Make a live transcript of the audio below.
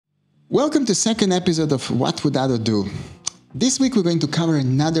Welcome to the second episode of What Would Dado Do? This week we're going to cover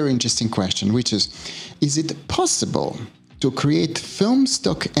another interesting question, which is it possible to create film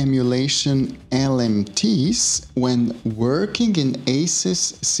stock emulation LMTs when working in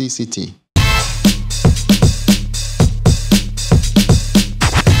ACEScct?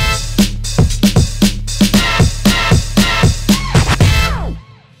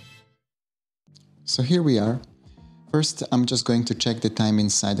 So here we are. First, I'm just going to check the time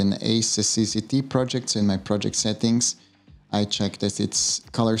inside an ACEScct project. So in my project settings, I check that it's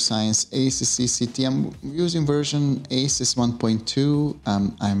color science ACEScct. I'm using version ACES 1.2.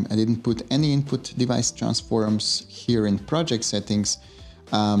 I didn't put any input device transforms here in project settings.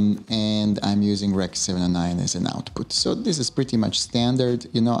 And I'm using Rec 709 as an output. So this is pretty much standard.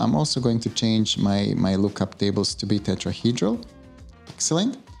 You know, I'm also going to change my lookup tables to be tetrahedral.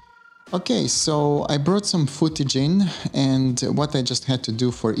 Excellent. Okay, so I brought some footage in, and what I just had to do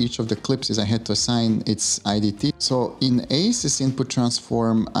for each of the clips is I had to assign its IDT. So in ACES input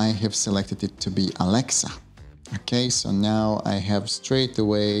transform, I have selected it to be Alexa. Okay, so now I have straight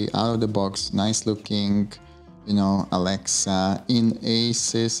away out of the box, nice looking, you know, Alexa in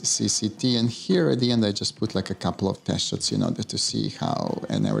ACEScct. And here at the end, I just put like a couple of test shots in order to see how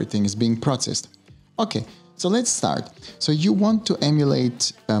and everything is being processed. Okay. So let's start. So you want to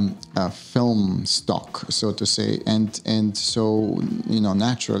emulate a film stock, so to say, and so, you know,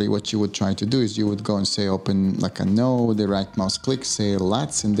 naturally what you would try to do is you would go and say open like a node, the right mouse click, say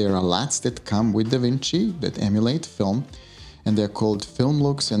LUTS, and there are LUTS that come with DaVinci that emulate film, and they're called film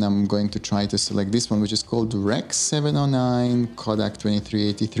looks, and I'm going to try to select this one, which is called Rec 709 Kodak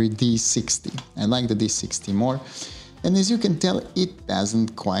 2383 D60. I like the D60 more. And as you can tell, it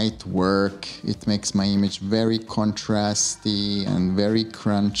doesn't quite work. It makes my image very contrasty and very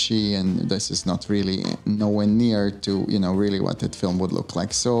crunchy, and this is not really nowhere near to, you know, really what that film would look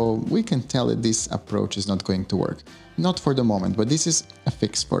like. So we can tell that this approach is not going to work. Not for the moment, but this is a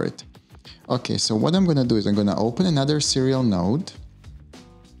fix for it. Okay, so what I'm gonna do is I'm gonna open another serial node.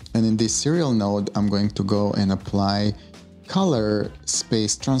 And in this serial node, I'm going to go and apply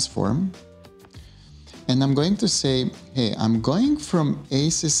Colorspace Transform. And I'm going to say, hey, I'm going from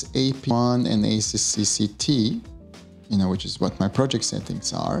ACES AP1 and ACEScct, you know, which is what my project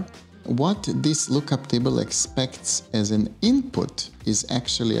settings are. What this lookup table expects as an input is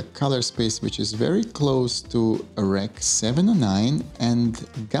actually a color space, which is very close to a Rec 709 and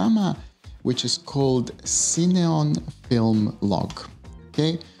Gamma, which is called Cineon Film Log.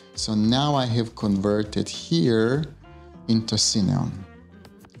 Okay, so now I have converted here into Cineon.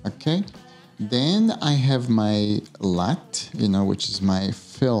 Okay. Then I have my LUT, you know, which is my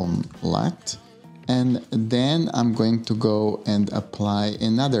film LUT. And then I'm going to go and apply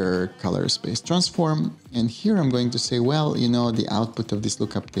another Colorspace Transform. And here I'm going to say, well, you know, the output of this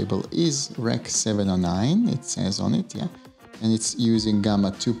lookup table is Rec 709. It says on it, yeah. And it's using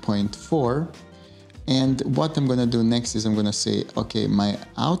Gamma 2.4. And what I'm going to do next is I'm going to say, okay, my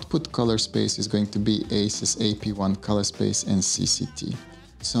output color space is going to be ACES AP1 color space and CCT.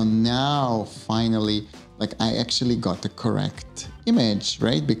 So now, finally, like I actually got the correct image,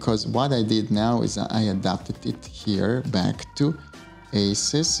 right? Because what I did now is I adapted it here back to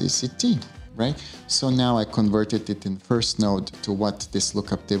ACEScct, right? So now I converted it in first node to what this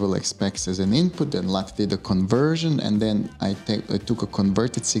lookup table expects as an input, and LUT did a conversion, and then I took a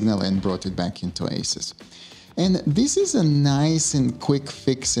converted signal and brought it back into ACES. And this is a nice and quick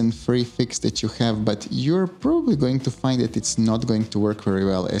fix and free fix that you have, but you're probably going to find that it's not going to work very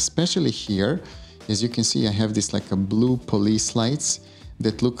well, especially here. As you can see, I have this like a blue police lights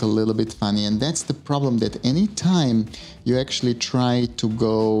that look a little bit funny. And that's the problem, that anytime you actually try to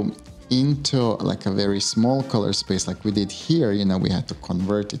go into like a very small color space like we did here, you know, we had to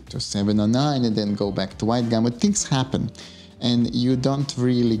convert it to 709 and then go back to white gamut. Things happen and you don't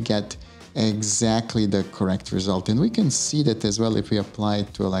really get exactly the correct result, and we can see that as well if we apply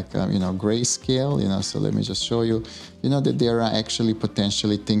it to like a, you know, grayscale, you know. So let me just show you, you know, that there are actually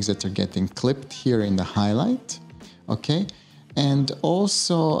potentially things that are getting clipped here in the highlight. Okay, and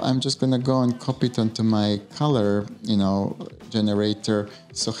also I'm just gonna go and copy it onto my color, you know, generator.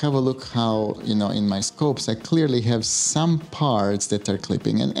 So have a look how, you know, in my scopes I clearly have some parts that are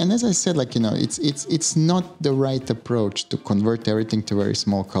clipping, and as I said, like, you know, it's not the right approach to convert everything to very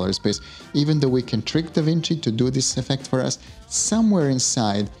small color space. Even though we can trick DaVinci to do this effect for us, somewhere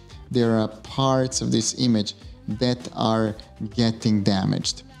inside there are parts of this image that are getting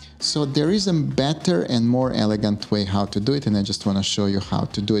damaged. So there is a better and more elegant way how to do it, and I just want to show you how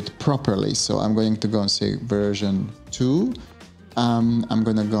to do it properly. So I'm going to go and say version 2. I'm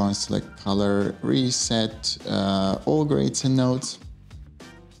going to go and select color, reset all grades and nodes.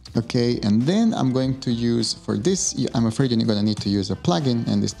 Okay, and then I'm going to use, for this, I'm afraid you're going to need to use a plugin,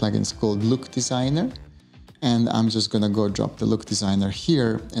 and this plugin is called Look Designer. And I'm just going to go drop the Look Designer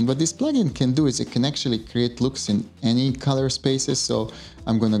here. And what this plugin can do is it can actually create looks in any color spaces. So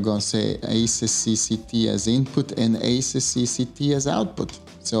I'm going to go and say ACEScct as input and ACEScct as output.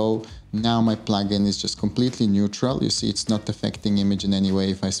 So now my plugin is just completely neutral. You see, it's not affecting image in any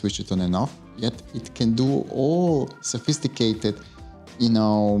way if I switch it on and off. Yet it can do all sophisticated,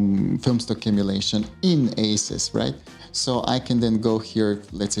 film stock emulation in ACES, right? So I can then go here,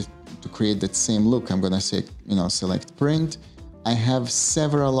 let's say, to create that same look. I'm going to say, select print. I have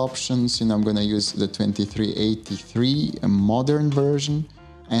several options. I'm going to use the 2383, a modern version.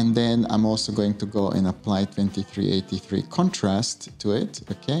 And then I'm also going to go and apply 2383 contrast to it,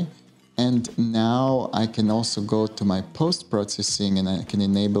 okay? And now I can also go to my post-processing and I can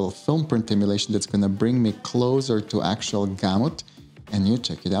enable film print emulation that's going to bring me closer to actual Gamut. And you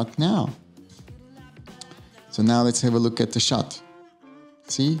check it out now. So now let's have a look at the shot.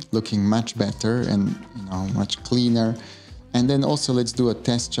 See, looking much better and much cleaner. And then also let's do a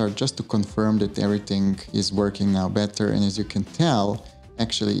test chart just to confirm that everything is working now better. And as you can tell,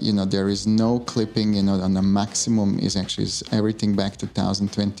 actually, there is no clipping, on the maximum is actually everything back to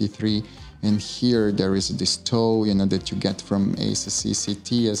 2023. And here there is this toe, that you get from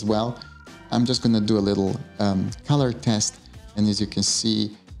ACEScct as well. I'm just going to do a little color test. And as you can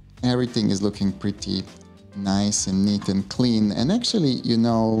see, everything is looking pretty nice and neat and clean. And actually,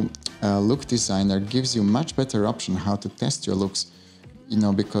 Look Designer gives you much better option how to test your looks,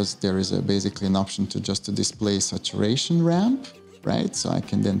 because there is basically an option to display saturation ramp, right? So I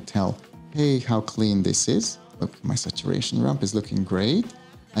can then tell, hey, how clean this is. Look, my saturation ramp is looking great.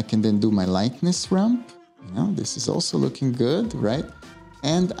 I can then do my lightness ramp. This is also looking good, right?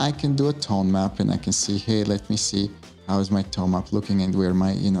 And I can do a tone map and I can see, hey, let me see how is my tone map looking and where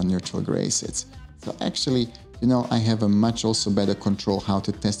my, neutral gray sits. So actually, I have a much also better control how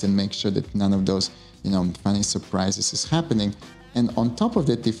to test and make sure that none of those, funny surprises is happening. And on top of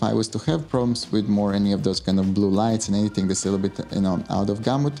that, if I was to have problems with any of those kind of blue lights and anything that's a little bit, out of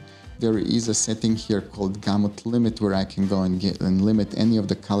Gamut, there is a setting here called Gamut Limit where I can go and limit any of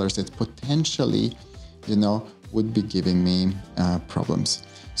the colors that potentially, would be giving me problems.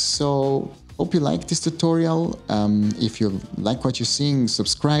 So hope you like this tutorial. If you like what you're seeing,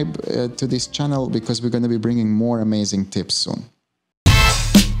 subscribe to this channel because we're going to be bringing more amazing tips soon.